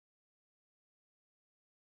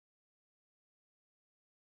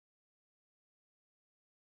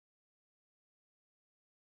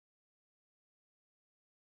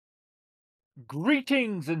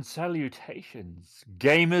Greetings and salutations,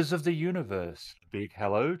 gamers of the universe. Big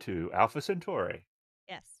hello to Alpha Centauri.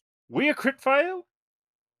 Yes. We are Critfail.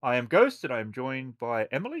 I am Ghost and I am joined by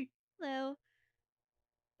Emily. Hello.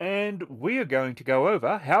 And we are going to go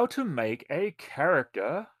over how to make a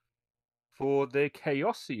character for the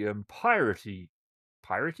Chaosium piratical,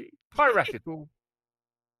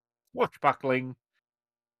 swashbuckling.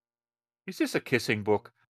 Is this a kissing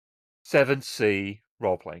book? 7th Sea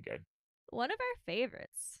role-playing game. One of our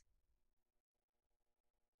favorites.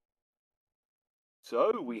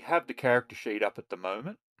 So we have the character sheet up at the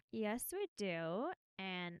moment. Yes, we do.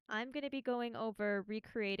 And I'm going to be going over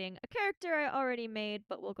recreating a character I already made,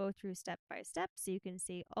 but we'll go through step by step so you can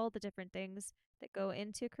see all the different things that go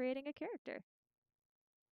into creating a character.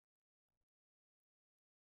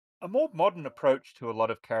 A more modern approach to a lot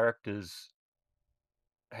of characters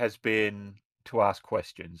has been to ask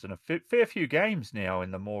questions, and a fair few games now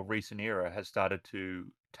in the more recent era has started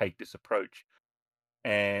to take this approach.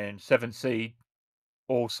 And 7th Sea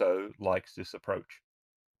also likes this approach.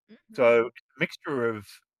 So Mm-hmm. it's a mixture of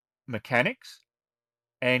mechanics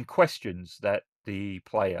and questions that the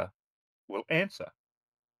player will answer.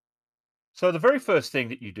 So the very first thing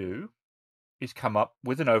that you do is come up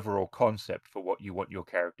with an overall concept for what you want your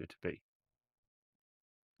character to be.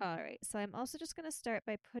 All right, so I'm also just going to start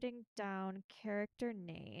by putting down character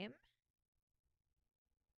name.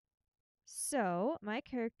 So my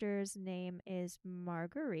character's name is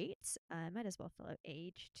Marguerite. I might as well fill out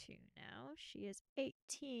age too now. She is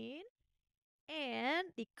 18. And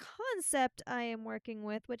the concept I am working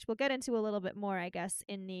with, which we'll get into a little bit more, I guess,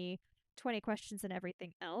 in the 20 questions and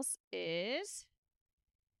everything else, is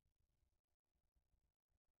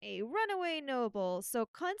a runaway noble. So,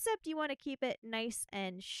 concept, you want to keep it nice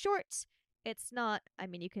and short. It's not, I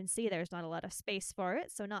mean, you can see there's not a lot of space for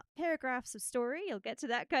it. So, not paragraphs of story. You'll get to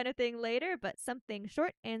that kind of thing later, but something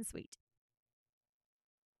short and sweet.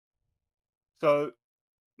 So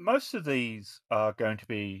most of these are going to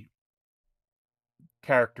be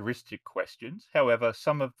characteristic questions. However,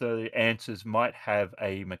 some of the answers might have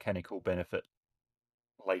a mechanical benefit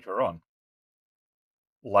later on.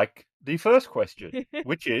 Like the first question,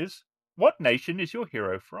 which is, what nation is your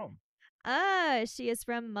hero from? She is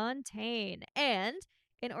from Montaigne. And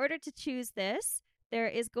in order to choose this, there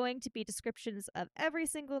is going to be descriptions of every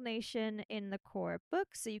single nation in the core book.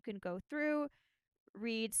 So you can go through,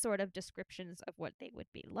 read sort of descriptions of what they would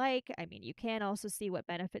be like. I mean, you can also see what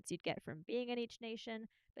benefits you'd get from being in each nation.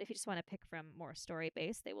 But if you just want to pick from more story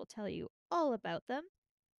based, they will tell you all about them.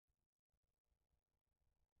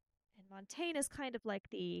 And Montaigne is kind of like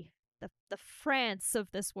the France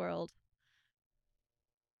of this world.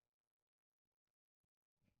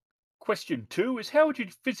 Question two is, how would you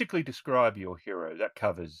physically describe your hero? That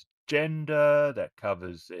covers gender, that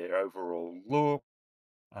covers their overall look.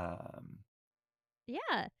 Um,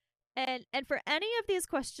 Yeah. And for any of these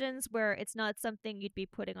questions where it's not something you'd be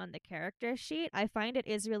putting on the character sheet, I find it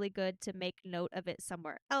is really good to make note of it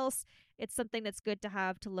somewhere else. It's something that's good to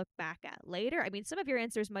have to look back at later. I mean, some of your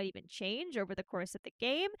answers might even change over the course of the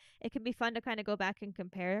game. It can be fun to kind of go back and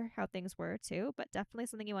compare how things were too, but definitely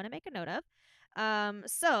something you want to make a note of.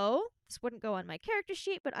 So this wouldn't go on my character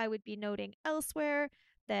sheet, but I would be noting elsewhere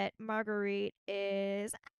that Marguerite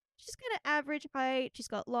is, she's kind of average height. She's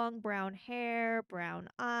got long brown hair, brown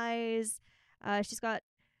eyes. She's got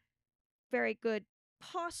very good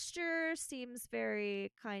posture, seems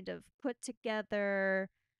very kind of put together,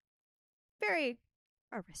 very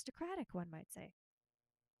aristocratic, one might say.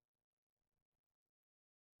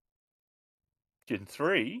 Question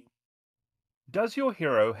three, does your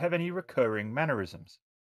hero have any recurring mannerisms?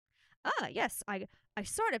 Yes, I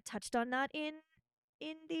sort of touched on that in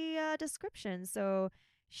the description. So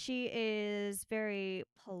she is very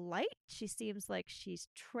polite. She seems like she's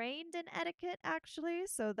trained in etiquette, actually.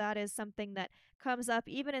 So that is something that comes up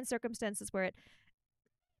even in circumstances where it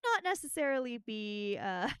not necessarily be,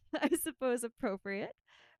 I suppose, appropriate.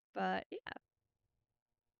 But yeah.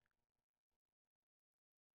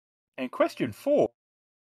 And question four,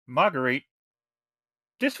 Marguerite,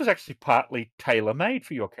 this was actually partly tailor made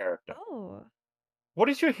for your character. Oh, What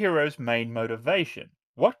is your hero's main motivation?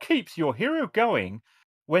 What keeps your hero going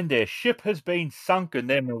when their ship has been sunk and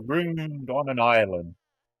they're marooned on an island?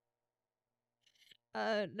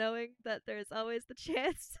 knowing that there's always the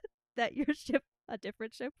chance that your ship, a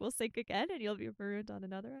different ship, will sink again and you'll be marooned on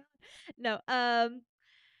another island. No,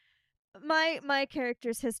 my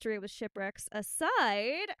character's history with shipwrecks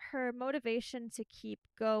aside, her motivation to keep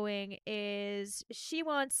going is she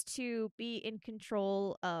wants to be in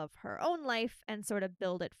control of her own life and sort of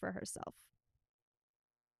build it for herself.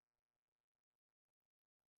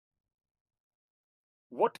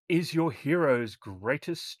 What is your hero's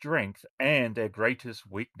greatest strength and their greatest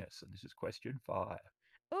weakness? And this is question 5.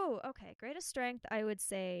 Oh, okay. Greatest strength, I would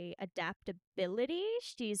say adaptability.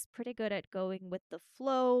 She's pretty good at going with the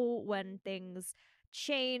flow when things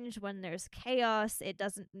change, when there's chaos. It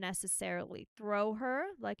doesn't necessarily throw her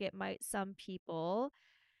like it might some people.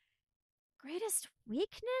 Greatest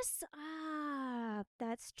weakness? Ah,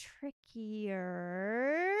 that's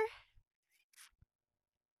trickier.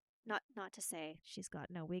 Not to say she's got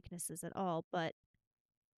no weaknesses at all, but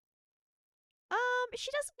she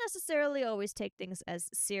doesn't necessarily always take things as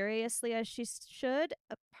seriously as she should.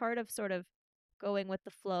 A part of sort of going with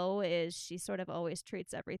the flow is she sort of always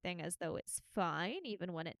treats everything as though it's fine,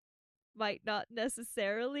 even when it might not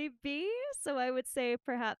necessarily be. So I would say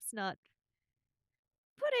perhaps not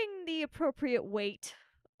putting the appropriate weight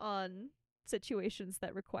on situations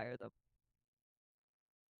that require them.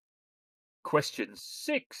 Question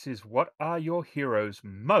 6 is what are your hero's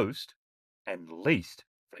most and least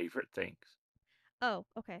favorite things? Oh,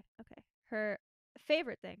 okay, okay. Her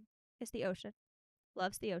favorite thing is the ocean.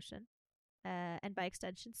 Loves the ocean, and by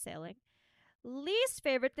extension, sailing. Least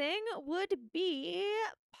favorite thing would be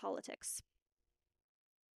politics.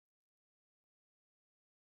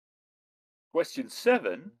 Question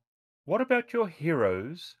 7, what about your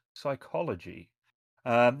hero's psychology?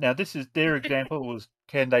 Now, this is their example was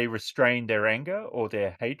can they restrain their anger or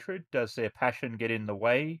their hatred? Does their passion get in the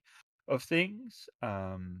way of things?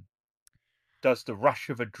 Does the rush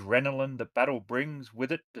of adrenaline that battle brings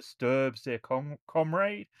with it disturbs their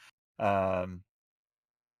comrade? Um,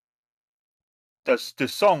 do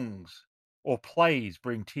songs or plays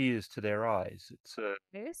bring tears to their eyes? It's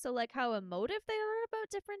Okay, so like how emotive they are about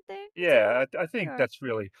different things, or yeah, I they think are. that's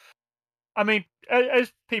really. I mean,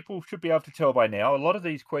 as people should be able to tell by now, a lot of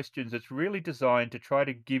these questions, it's really designed to try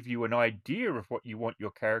to give you an idea of what you want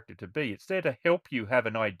your character to be. It's there to help you have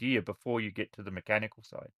an idea before you get to the mechanical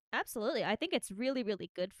side. Absolutely. I think it's really, really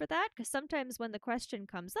good for that because sometimes when the question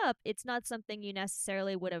comes up, it's not something you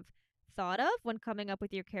necessarily would have thought of when coming up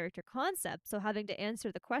with your character concept. So having to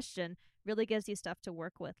answer the question really gives you stuff to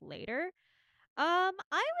work with later. I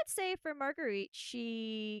would say for Marguerite,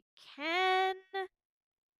 can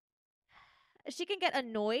she can get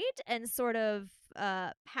annoyed and sort of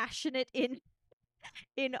passionate in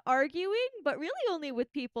arguing, but really only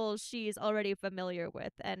with people she's already familiar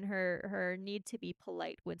with, and her need to be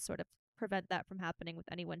polite would sort of prevent that from happening with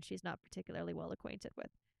anyone she's not particularly well acquainted with.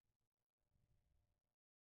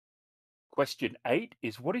 Question 8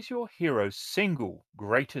 is what is your hero's single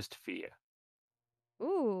greatest fear?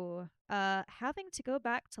 Ooh, having to go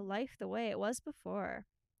back to life the way it was before.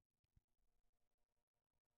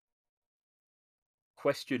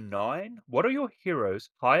 Question 9, what are your hero's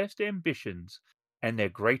highest ambitions and their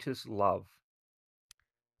greatest love?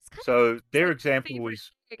 It's kind of So it's their like example favorite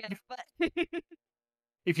is thing again, but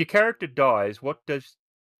if your character dies, what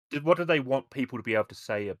do they want people to be able to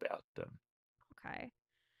say about them? okay.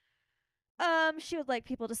 She would like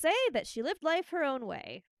people to say that she lived life her own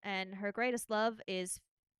way, and her greatest love is,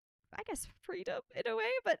 I guess, freedom in a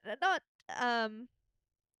way, but um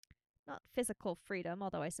not physical freedom,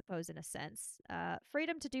 although I suppose in a sense,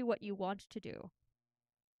 freedom to do what you want to do.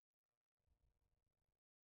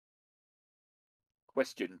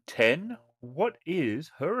 Question 10, what is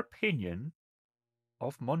her opinion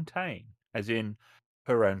of Montaigne, as in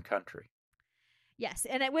her own country? Yes,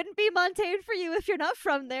 and it wouldn't be Montaigne for you if you're not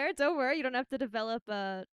from there. Don't worry, you don't have to develop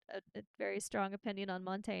a very strong opinion on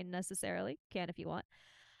Montaigne necessarily. Can if you want.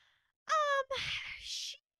 Um,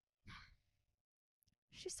 she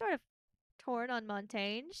she's sort of torn on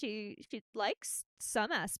Montaigne. She likes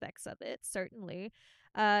some aspects of it, certainly.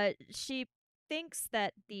 She thinks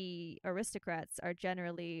that the aristocrats are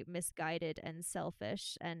generally misguided and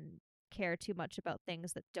selfish and care too much about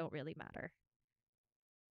things that don't really matter.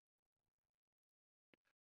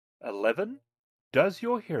 11, does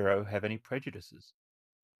your hero have any prejudices?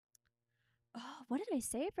 Oh, what did I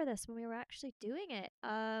say for this when we were actually doing it?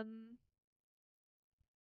 I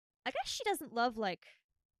guess she doesn't love like.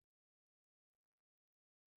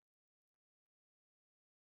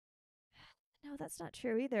 No, that's not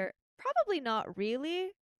true either. Probably not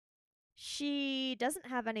really. She doesn't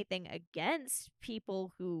have anything against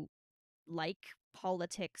people who like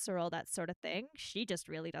politics or all that sort of thing. She just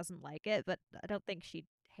really doesn't like it, but I don't think she'd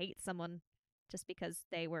hate someone just because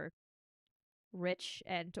they were rich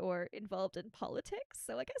and or involved in politics.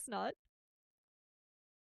 So I guess not.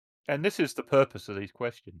 And this is the purpose of these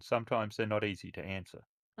questions. Sometimes they're not easy to answer.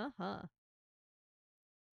 Uh-huh.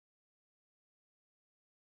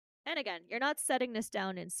 And again, you're not setting this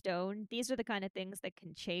down in stone. These are the kind of things that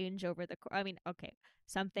can change over the I mean, okay,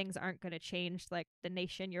 some things aren't going to change, like the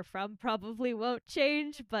nation you're from probably won't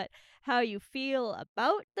change, but how you feel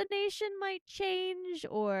about the nation might change,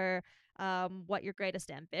 or what your greatest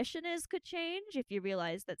ambition is could change if you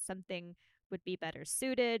realize that something would be better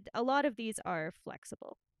suited. A lot of these are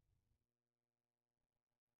flexible.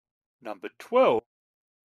 Number 12.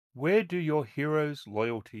 Where do your hero's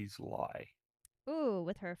loyalties lie? Ooh,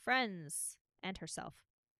 with her friends and herself.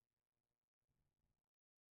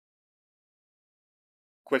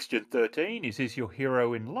 Question 13 is your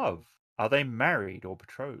hero in love? Are they married or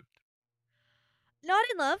betrothed? Not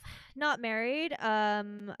in love, not married. I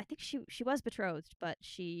think she was betrothed, but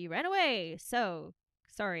she ran away. So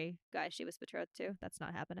sorry, guys, she was betrothed too. That's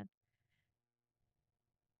not happening.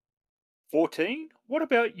 14. What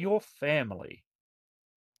about your family?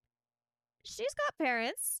 She's got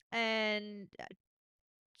parents, and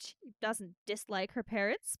she doesn't dislike her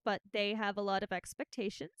parents, but they have a lot of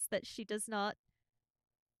expectations that she does not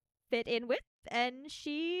fit in with, and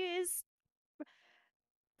she is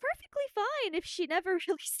perfectly fine if she never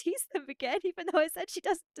really sees them again, even though I said she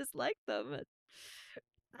doesn't dislike them.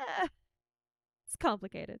 It's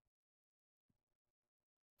complicated.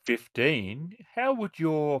 15. How would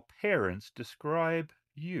your parents describe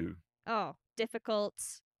you? Oh,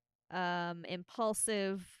 difficult,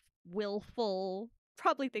 impulsive, willful,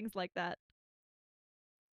 probably things like that.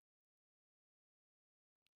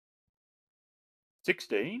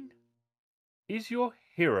 16. Is your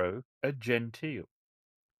hero a genteel?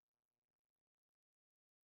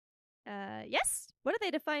 Yes. What do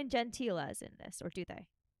they define genteel as in this, or do they?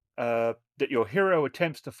 That your hero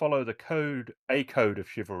attempts to follow a code of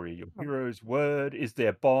chivalry. Your Oh, hero's word is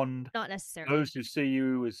their bond. not necessarily. Those who see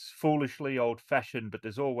you as foolishly old-fashioned, but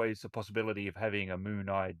there's always the possibility of having a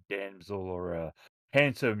moon-eyed damsel or a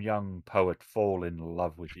handsome young poet fall in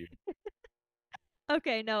love with you.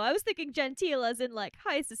 Okay, no, I was thinking genteel as in like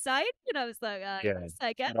high society, and I was like, Yeah, yes,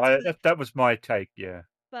 I guess. that was my take. Yeah.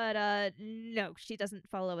 But no, she doesn't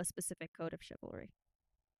follow a specific code of chivalry.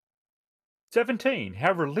 17.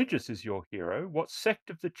 How religious is your hero? What sect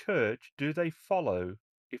of the church do they follow,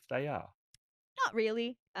 if they are? Not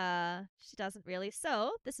really. She doesn't really.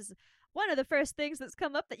 So this is one of the first things that's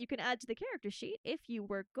come up that you can add to the character sheet. If you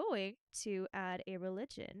were going to add a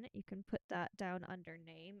religion, you can put that down under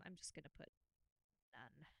name. I'm just gonna put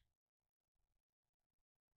none.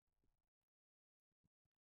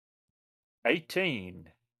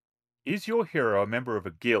 18. Is your hero a member of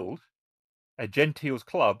a guild, a gentiles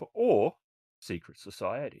club, or secret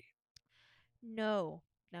society? No,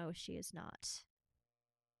 no, she is not.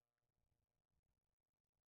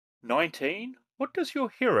 19. What does your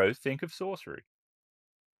hero think of sorcery?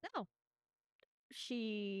 No,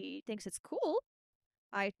 she thinks it's cool.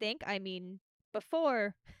 I think. I mean,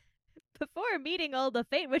 before before meeting all the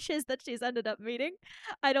fate witches that she's ended up meeting,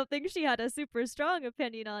 I don't think she had a super strong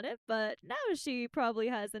opinion on it, but now she probably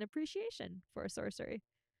has an appreciation for sorcery.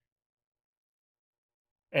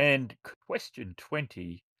 And question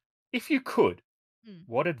 20. If you could, Hmm.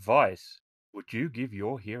 what advice would you give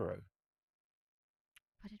your hero?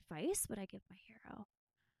 What advice would I give my hero?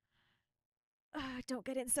 Don't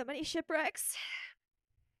get in so many shipwrecks.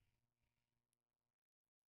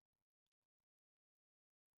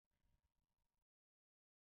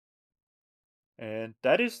 And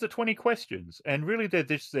that is the 20 questions. And really, they're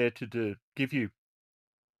just there to give you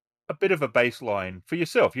a bit of a baseline for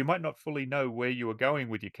yourself. You might not fully know where you were going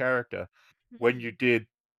with your character when you Hmm. did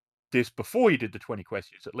this before you did the 20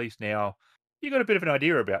 questions. At least now you got a bit of an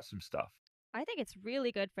idea about some stuff. I think it's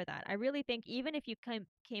really good for that. I really think even if you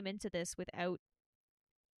came into this without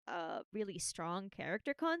a really strong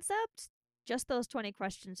character concept, just those 20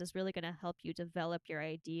 questions is really going to help you develop your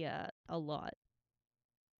idea a lot.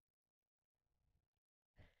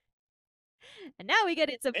 And now we get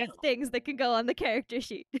into Now, things that can go on the character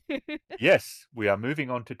sheet. yes, we are moving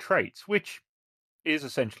on to traits, which is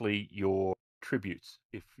essentially your tributes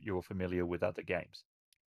if you're familiar with other games.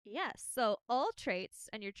 Yes, so all traits,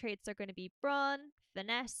 and your traits are going to be brawn,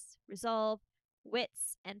 finesse, resolve,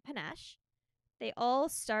 wits, and panache. They all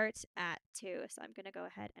start at 2, so I'm going to go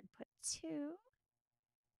ahead and put 2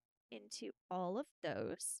 into all of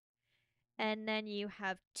those. And then you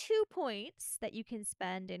have 2 points that you can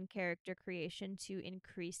spend in character creation to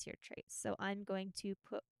increase your traits. So I'm going to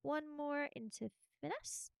put one more into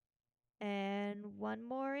finesse and one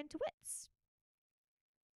more into wits.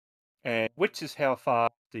 And wits is how far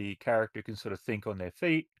the character can sort of think on their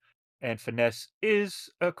feet. And finesse is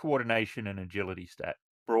a coordination and agility stat.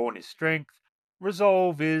 Brawn is strength.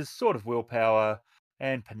 Resolve is sort of willpower.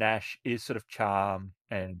 And panache is sort of charm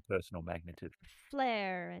and personal magnetism.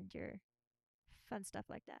 Flair and your fun stuff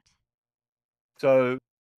like that. So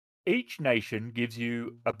each nation gives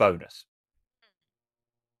you a bonus.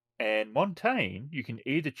 And Montaigne, you can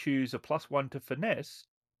either choose a +1 to finesse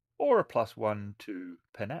or a +1 to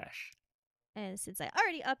panache. And since I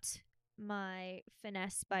already upped my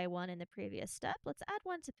finesse by 1 in the previous step, let's add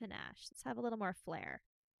 1 to panache. Let's have a little more flair.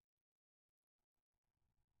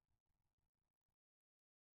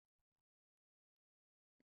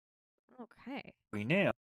 Okay. We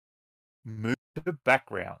now move to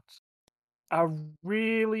backgrounds, are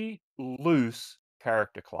really loose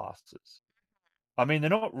character classes. I mean, they're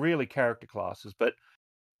not really character classes, but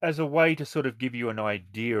as a way to sort of give you an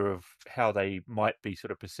idea of how they might be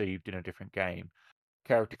sort of perceived in a different game,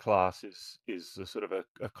 character class is a sort of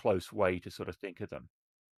a close way to sort of think of them.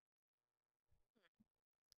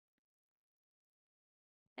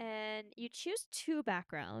 And you choose 2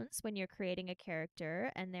 backgrounds when you're creating a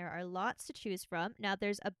character, and there are lots to choose from. Now,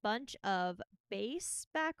 there's a bunch of base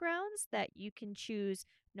backgrounds that you can choose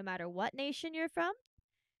no matter what nation you're from.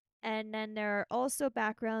 And then there are also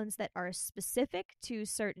backgrounds that are specific to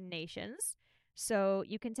certain nations. So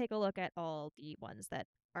you can take a look at all the ones that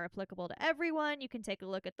are applicable to everyone. You can take a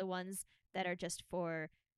look at the ones that are just for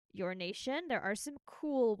your nation. There are some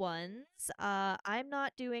cool ones. I'm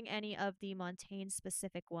not doing any of the Montaigne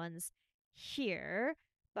specific ones here,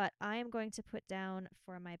 but I am going to put down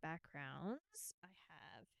for my backgrounds. I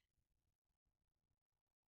have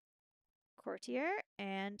courtier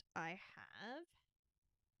and I have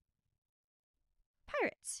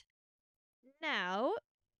pirate. Now,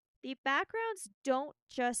 the backgrounds don't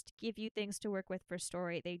just give you things to work with for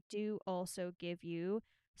story, they do also give you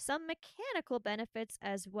some mechanical benefits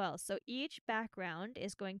as well. So each background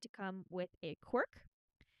is going to come with a quirk,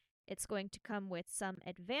 it's going to come with some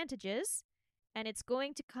advantages, and it's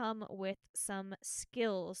going to come with some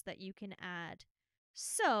skills that you can add.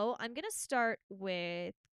 So I'm going to start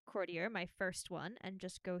with courtier, my first one, and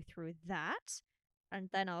just go through that. And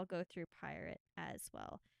then I'll go through pirate as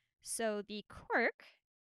well. So the quirk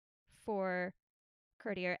for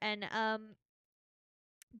courtier, and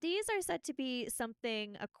these are said to be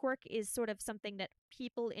something. A quirk is sort of something that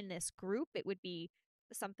people in this group, it would be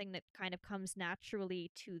something that kind of comes naturally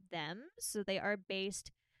to them. So they are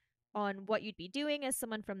based on what you'd be doing as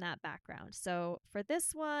someone from that background. So for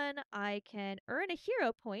this one, I can earn a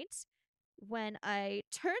hero point when I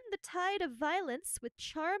turn the tide of violence with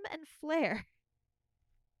charm and flair.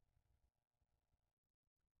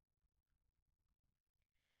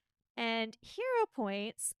 And hero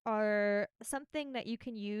points are something that you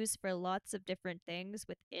can use for lots of different things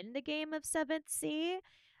within the game of 7th Sea.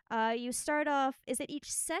 You start off, is it each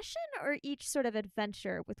session or each sort of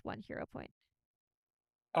adventure with 1 hero point?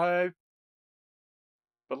 I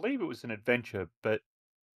believe it was an adventure, but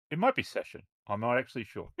it might be session. I'm not actually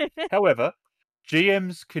sure. However,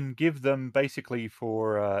 GMs can give them basically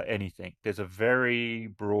for anything. There's a very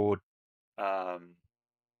broad um,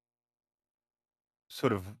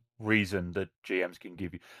 sort of reason that GMs can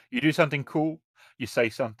give you. You do something cool, you say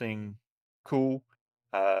something cool,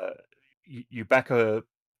 uh, you back a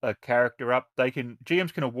character up.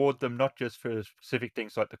 GMs can award them not just for specific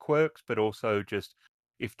things like the quirks, but also just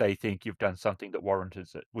if they think you've done something that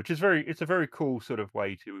warrants it, which is it's a very cool sort of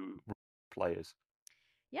way to reward players.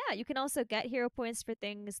 Yeah, you can also get hero points for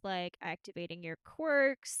things like activating your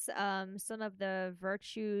quirks, some of the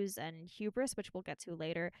virtues and hubris, which we'll get to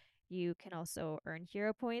later. You can also earn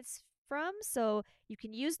hero points from, so you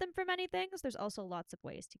can use them for many things. There's also lots of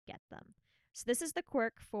ways to get them. So, this is the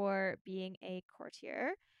quirk for being a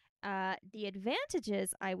courtier. The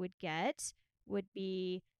advantages I would get would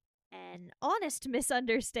be an honest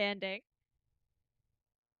misunderstanding.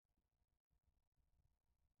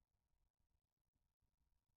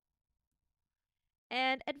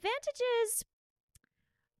 And advantages,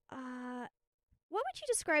 uh, what would you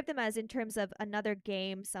describe them as in terms of another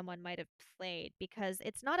game someone might have played? Because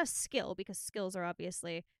it's not a skill, because skills are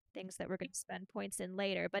obviously things that we're going to spend points in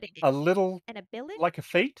later, but A little an ability? like a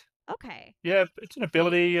feat. Okay. Yeah, it's an Feat.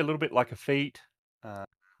 ability, a little bit like a feat. Uh,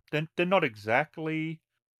 they're not exactly.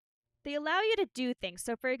 They allow you to do things.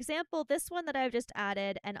 So, for example, this one that I've just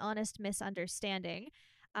added, an honest misunderstanding.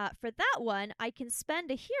 For that one, I can spend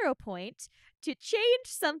a hero point to change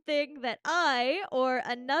something that I or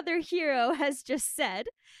another hero has just said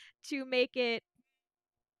to make it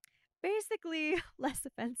basically less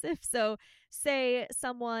offensive. So, say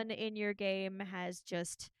someone in your game has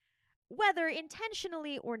just, whether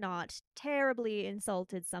intentionally or not, terribly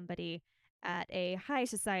insulted somebody at a high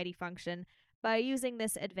society function. By using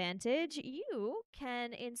this advantage, you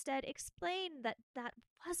can instead explain that that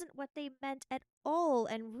wasn't what they meant at all,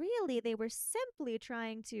 and really they were simply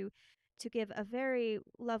trying to give a very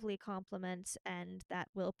lovely compliment, and that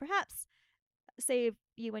will perhaps save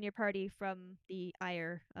you and your party from the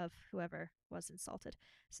ire of whoever was insulted.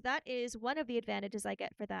 So that is one of the advantages I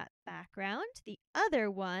get for that background. The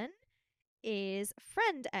other one is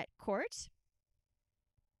friend at court.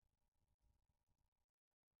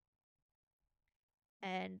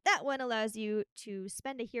 And that one allows you to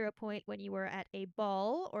spend a hero point when you are at a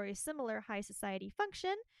ball or a similar high society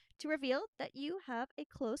function to reveal that you have a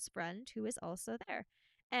close friend who is also there.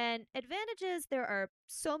 And advantages, there are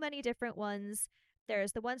so many different ones.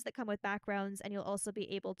 There's the ones that come with backgrounds, and you'll also be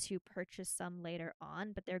able to purchase some later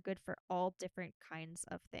on, but they're good for all different kinds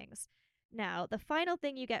of things. Now, the final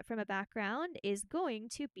thing you get from a background is going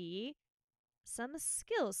to be some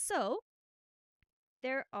skills. So,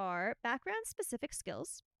 there are background specific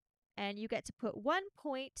skills, and you get to put 1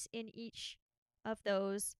 point in each of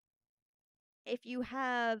those. If you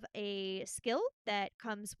have a skill that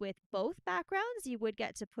comes with both backgrounds, you would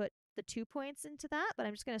get to put the 2 points into that, but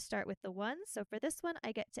I'm just going to start with the one. So for this one,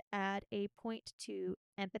 I get to add a point to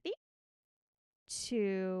empathy,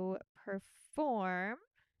 to perform,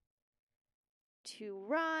 to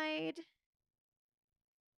ride,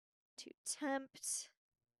 to tempt,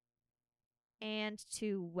 and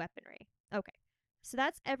to weaponry. Okay, so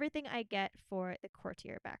that's everything I get for the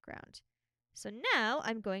courtier background. So now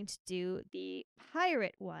I'm going to do the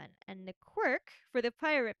pirate one. And the quirk for the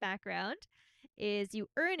pirate background is you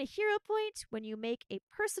earn a hero point when you make a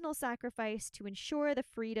personal sacrifice to ensure the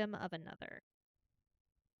freedom of another.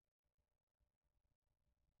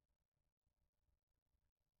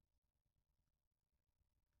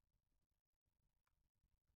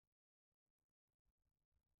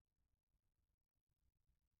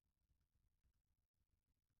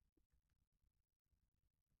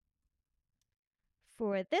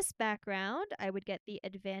 For this background, I would get the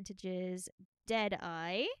advantages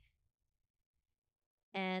Deadeye.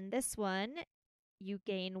 And this one, you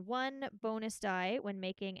gain 1 bonus die when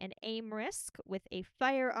making an aim risk with a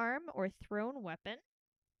firearm or thrown weapon.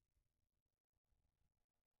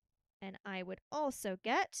 And I would also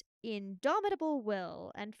get Indomitable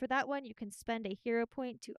Will. And for that one, you can spend a hero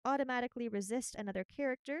point to automatically resist another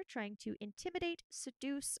character trying to intimidate,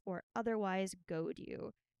 seduce, or otherwise goad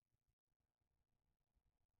you.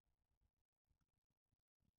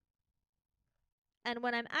 And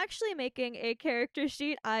when I'm actually making a character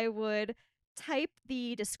sheet, I would type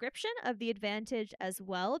the description of the advantage as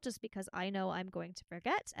well, just because I know I'm going to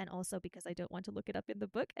forget, and also because I don't want to look it up in the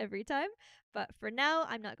book every time. But for now,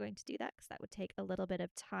 I'm not going to do that because that would take a little bit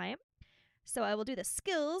of time. So I will do the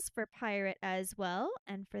skills for pirate as well.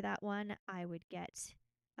 And for that one, I would get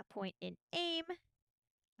a point in aim,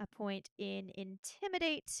 a point in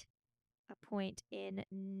intimidate, a point in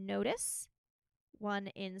notice, one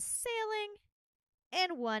in sailing,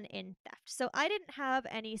 and one in theft. So I didn't have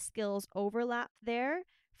any skills overlap there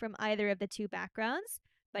from either of the two backgrounds.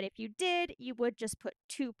 But if you did, you would just put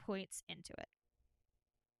 2 points into it.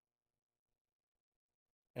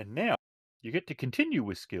 And now you get to continue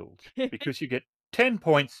with skills because you get 10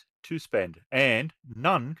 points to spend, and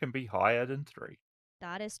none can be higher than 3.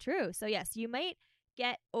 That is true. So, yes, you might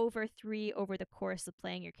get over 3 over the course of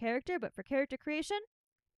playing your character, but for character creation,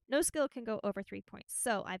 no skill can go over 3 points.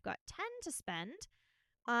 So, I've got 10 to spend.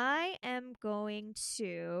 I am going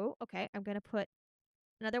to, I'm going to put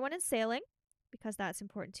another one in sailing because that's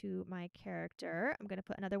important to my character. I'm going to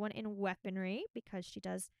put another one in weaponry because she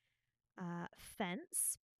does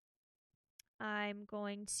fence. I'm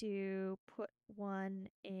going to put one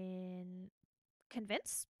in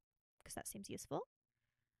convince because that seems useful.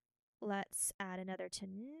 Let's add another to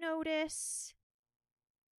notice,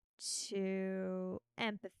 to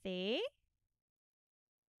empathy.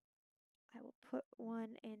 I will put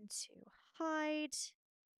one into hide.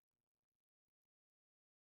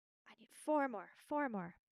 I need 4 more.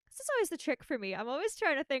 This is always the trick for me. I'm always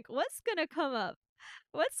trying to think what's going to come up,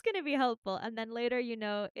 what's going to be helpful. And then later,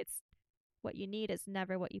 it's what you need is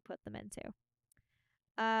never what you put them into.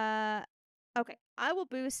 Okay. I will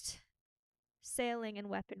boost sailing and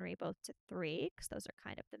weaponry both to 3 because those are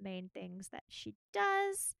kind of the main things that she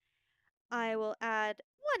does. I will add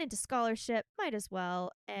 1 into scholarship, might as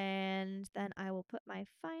well, and then I will put my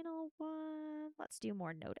final one. Let's do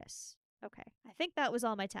more notice. Okay, I think that was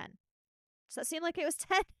all my 10. Does that seem like it was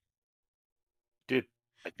 10? Did,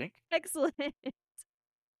 I think. Excellent.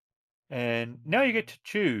 And now you get to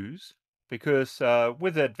choose because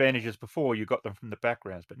with advantages before you got them from the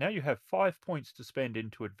backgrounds, but now you have 5 points to spend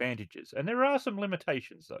into advantages, and there are some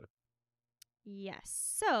limitations though.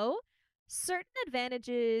 Yes. So, certain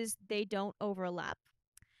advantages they don't overlap.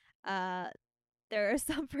 Uh there are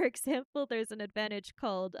some, for example, there's an advantage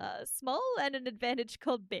called small and an advantage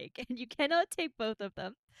called big, and you cannot take both of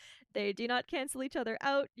them. They do not cancel each other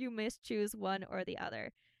out. You must choose one or the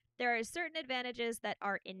other. There are certain advantages that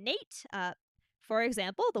are innate. For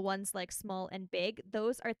example, the ones like small and big,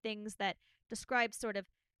 those are things that describe sort of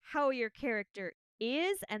how your character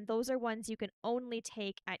is, and those are ones you can only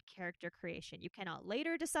take at character creation. You cannot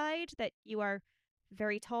later decide that you are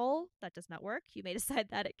very tall. That does not work. You may decide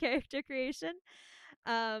that at character creation.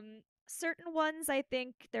 Certain ones, I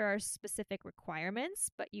think there are specific requirements,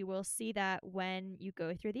 but you will see that when you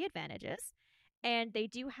go through the advantages. And they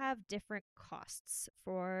do have different costs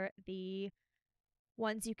for the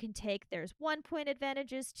ones you can take. There's 1 point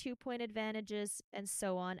advantages, 2 point advantages, and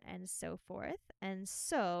so on and so forth. And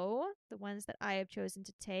so the ones that I have chosen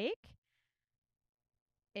to take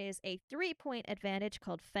is a 3 point advantage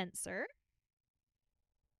called Fencer.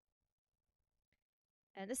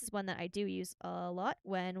 And this is one that I do use a lot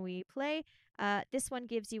when we play. This one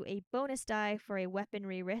gives you a bonus die for a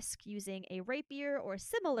weaponry risk using a rapier or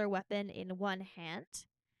similar weapon in one hand.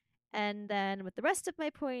 And then with the rest of my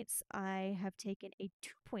points, I have taken a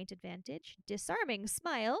 2 point advantage, Disarming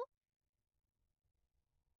Smile.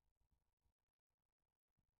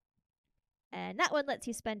 And that one lets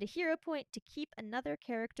you spend a hero point to keep another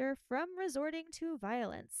character from resorting to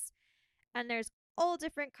violence. And there's all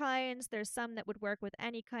different kinds. There's some that would work with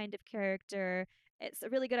any kind of character. It's a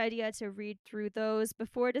really good idea to read through those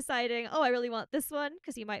before deciding, oh, I really want this one,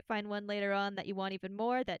 because you might find one later on that you want even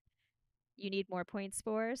more that you need more points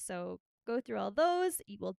for. So go through all those.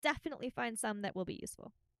 You will definitely find some that will be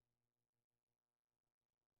useful.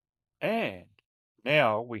 And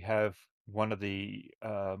now we have one of the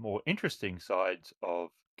more interesting sides of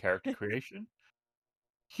character creation,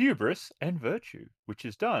 hubris and virtue, which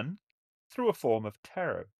is done through a form of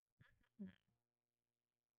tarot.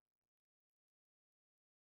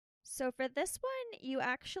 So for this one, you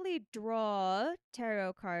actually draw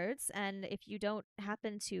tarot cards, and if you don't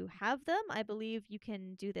happen to have them, I believe you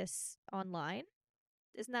can do this online.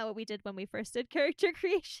 Isn't that what we did when we first did character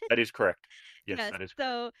creation? That is correct. Yes, Yes. that is correct.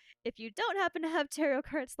 So if you don't happen to have tarot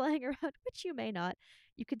cards lying around, which you may not,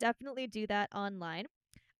 you could definitely do that online.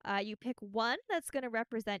 You pick one that's going to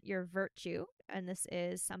represent your virtue, and this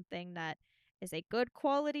is something that is a good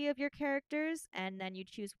quality of your characters, and then you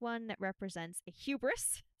choose one that represents a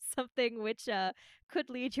hubris, something which could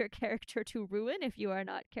lead your character to ruin if you are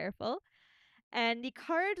not careful. And the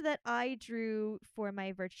card that I drew for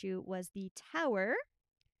my virtue was the Tower,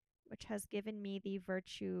 which has given me the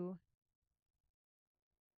virtue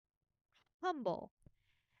Humble.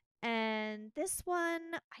 And this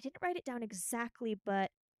one, I didn't write it down exactly, but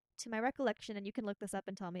to my recollection, and you can look this up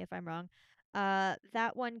and tell me if I'm wrong,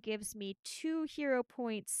 that one gives me 2 hero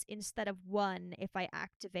points instead of 1 if I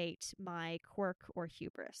activate my quirk or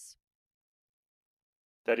hubris.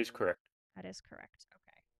 That is correct. That is correct.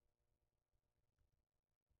 Okay.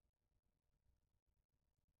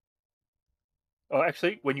 Oh,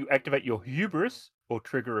 actually, when you activate your hubris or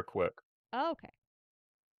trigger a quirk. Okay.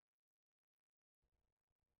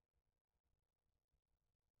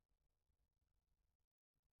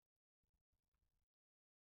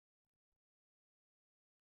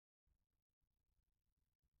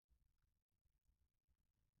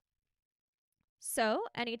 So,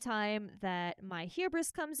 anytime that my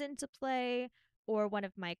hubris comes into play or one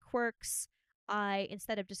of my quirks, I,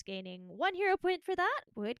 instead of just gaining 1 hero point for that,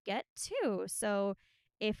 would get 2. So,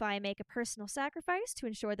 if I make a personal sacrifice to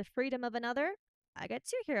ensure the freedom of another, I get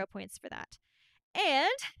 2 hero points for that. And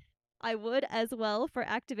I would as well for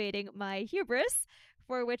activating my hubris,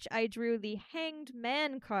 for which I drew the Hanged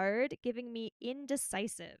Man card, giving me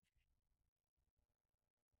Indecisive.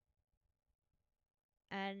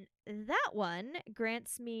 And that one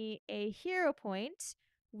grants me a hero point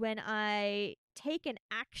when I take an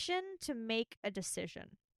action to make a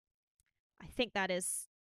decision. I think that is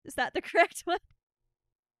that the correct one?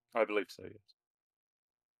 I believe so, yes.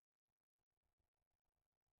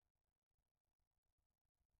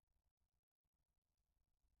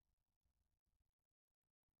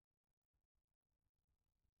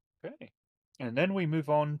 Okay. And then we move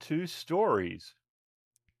on to stories.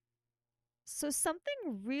 So,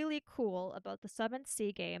 something really cool about the 7th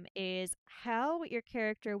Sea game is how your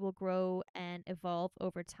character will grow and evolve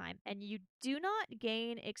over time. And you do not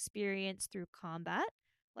gain experience through combat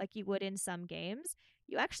like you would in some games.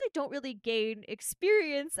 You actually don't really gain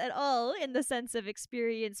experience at all in the sense of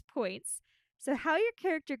experience points. So, how your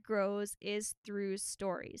character grows is through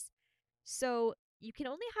stories. So, you can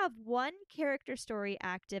only have one character story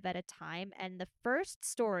active at a time, and the first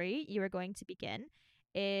story you are going to begin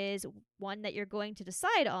is one that you're going to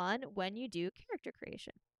decide on when you do character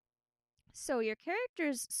creation. So, your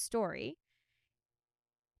character's story,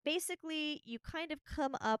 basically, you kind of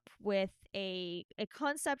come up with a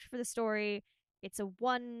concept for the story. It's a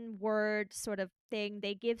one word sort of thing.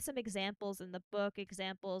 They give some examples in the book,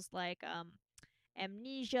 examples like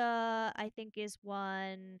amnesia, I think, is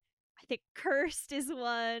one. I think cursed is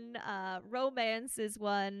one. Romance is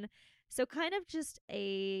one. So kind of just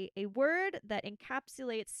a word that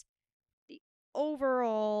encapsulates the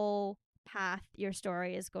overall path your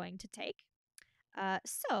story is going to take.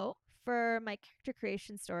 So for my character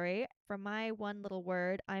creation story, for my one little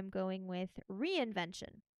word, I'm going with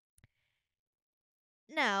reinvention.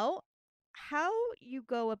 Now, how you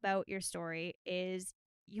go about your story is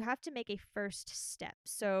you have to make a first step.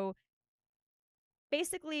 So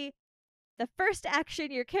basically, the first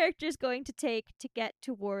action your character is going to take to get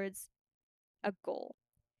towards a goal.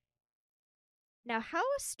 Now, how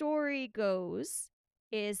a story goes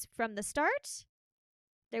is from the start,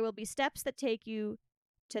 there will be steps that take you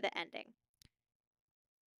to the ending.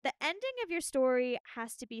 The ending of your story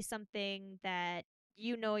has to be something that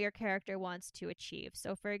you know your character wants to achieve.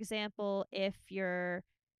 So, for example, if your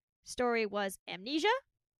story was amnesia,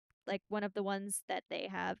 like one of the ones that they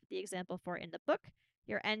have the example for in the book,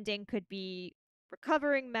 your ending could be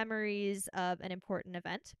recovering memories of an important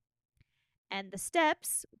event. And the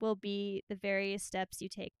steps will be the various steps you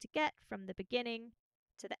take to get from the beginning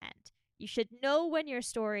to the end. You should know when your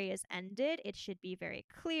story is ended. It should be very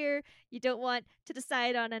clear. You don't want to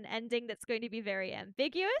decide on an ending that's going to be very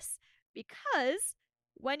ambiguous, because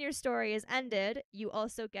when your story is ended, you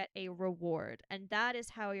also get a reward. And that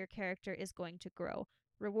is how your character is going to grow.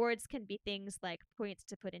 Rewards can be things like points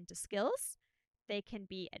to put into skills, they can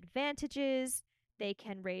be advantages, they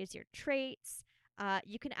can raise your traits.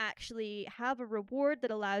 You can actually have a reward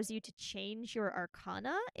that allows you to change your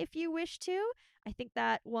arcana if you wish to. I think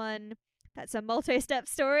that's a multi-step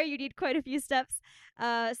story. You need quite a few steps.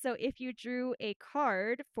 So if you drew a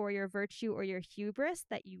card for your virtue or your hubris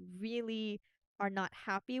that you really are not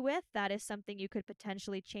happy with, that is something you could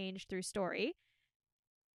potentially change through story.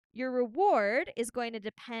 Your reward is going to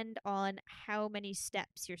depend on how many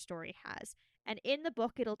steps your story has. And in the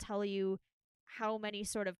book, it'll tell you how many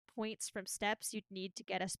sort of points from steps you'd need to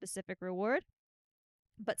get a specific reward.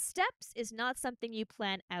 But steps is not something you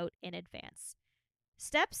plan out in advance.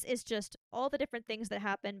 Steps is just all the different things that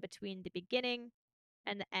happen between the beginning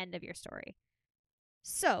and the end of your story.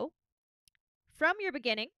 So, from your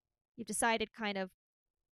beginning, you've decided kind of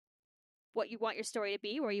what you want your story to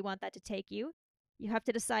be, where you want that to take you. You have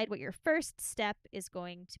to decide what your first step is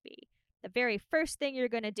going to be. The very first thing you're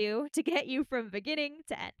going to do to get you from beginning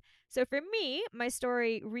to end. So for me, my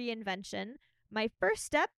story reinvention, my first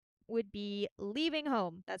step would be leaving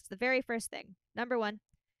home. That's the very first thing. Number one,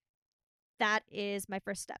 that is my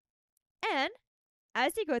first step. And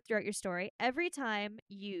as you go throughout your story, every time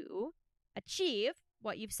you achieve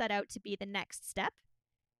what you've set out to be the next step,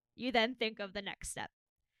 you then think of the next step.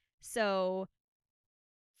 So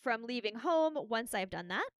from leaving home, once I've done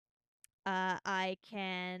that, I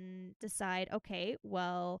can decide, okay,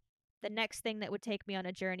 well, the next thing that would take me on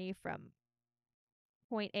a journey from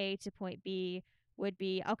point A to point B would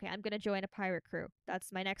be, okay, I'm going to join a pirate crew.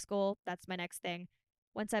 That's my next goal. That's my next thing.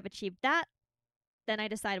 Once I've achieved that, then I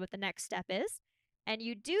decide what the next step is. And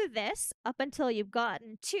you do this up until you've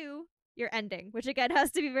gotten to your ending, which again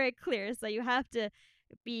has to be very clear. So you have to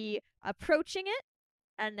be approaching it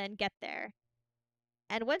and then get there.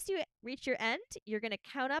 And once you reach your end, you're going to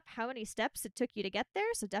count up how many steps it took you to get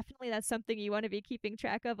there. So definitely that's something you want to be keeping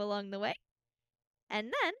track of along the way.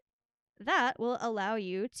 And then that will allow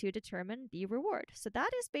you to determine the reward. So that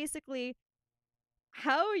is basically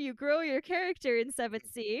how you grow your character in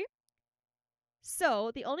 7th Sea.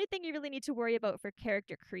 So the only thing you really need to worry about for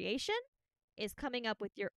character creation is coming up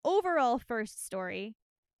with your overall first story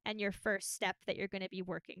and your first step that you're going to be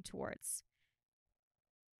working towards.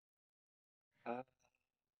 Uh,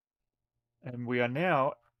 and we are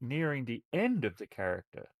now nearing the end of the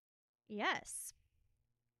character. Yes.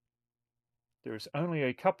 There's only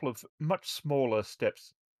a couple of much smaller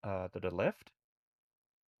steps that are left.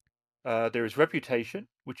 There is reputation,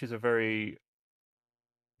 which is a very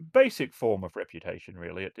basic form of reputation,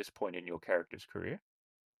 really, at this point in your character's career.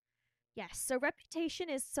 Yes, so reputation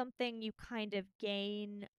is something you kind of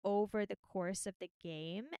gain over the course of the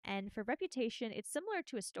game. And for reputation, it's similar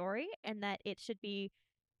to a story in that it should be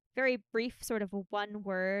very brief, sort of a one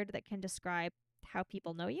word that can describe how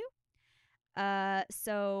people know you.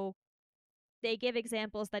 So they give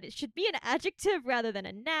examples that it should be an adjective rather than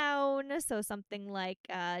a noun. So something like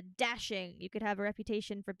dashing. You could have a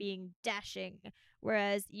reputation for being dashing,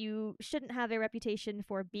 whereas you shouldn't have a reputation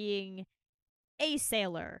for being a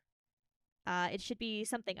sailor. It should be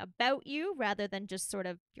something about you rather than just sort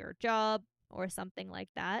of your job or something like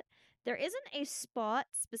that. There isn't a spot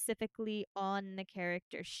specifically on the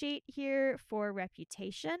character sheet here for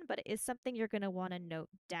reputation, but it is something you're going to want to note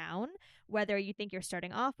down. Whether you think you're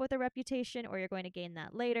starting off with a reputation or you're going to gain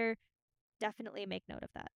that later, definitely make note of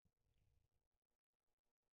that.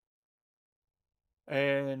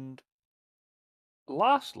 And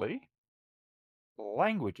lastly,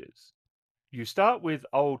 languages. You start with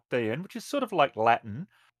Old Thean, which is sort of like Latin,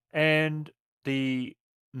 and the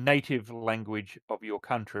native language of your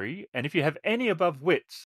country. And if you have any above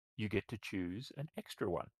wits, you get to choose an extra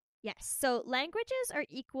one. Yes, so languages are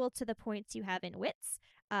equal to the points you have in wits.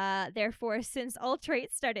 Therefore, since all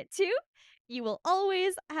traits start at 2, you will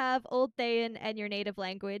always have Old Thayan and your native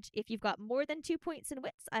language. If you've got more than 2 points in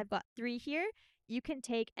wits, I've got 3 here. You can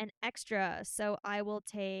take an extra. So I will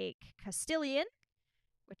take Castilian,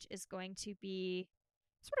 which is going to be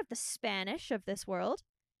sort of the Spanish of this world.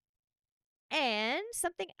 And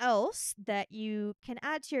something else that you can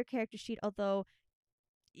add to your character sheet, although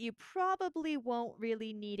you probably won't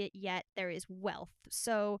really need it yet, there is wealth.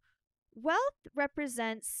 So, wealth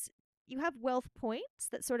represents you have wealth points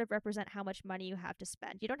that sort of represent how much money you have to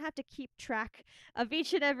spend. You don't have to keep track of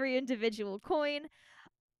each and every individual coin.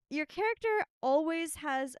 Your character always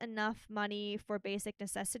has enough money for basic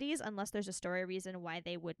necessities unless there's a story reason why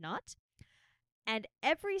they would not. And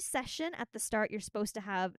every session at the start, you're supposed to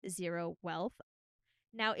have 0 wealth.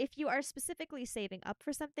 Now, if you are specifically saving up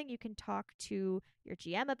for something, you can talk to your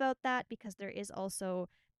GM about that because there is also,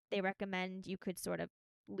 they recommend you could sort of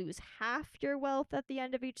lose half your wealth at the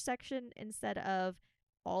end of each section instead of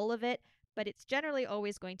all of it. But it's generally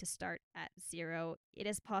always going to start at 0. It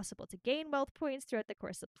is possible to gain wealth points throughout the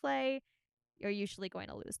course of play. You're usually going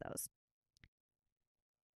to lose those.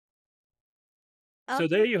 So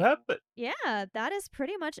there you have it. Yeah, that is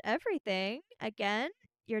pretty much everything. Again,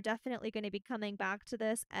 you're definitely going to be coming back to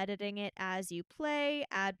this, editing it as you play,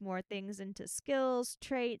 add more things into skills,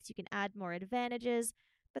 traits, you can add more advantages.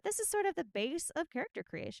 But this is sort of the base of character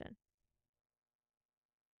creation.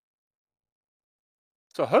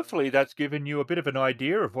 So hopefully that's given you a bit of an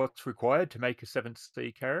idea of what's required to make a 7th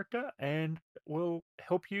C character and will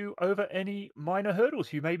help you over any minor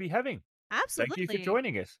hurdles you may be having. Thank you for Absolutely.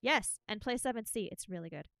 joining us. Yes, and play 7th Sea. It's really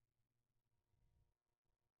good.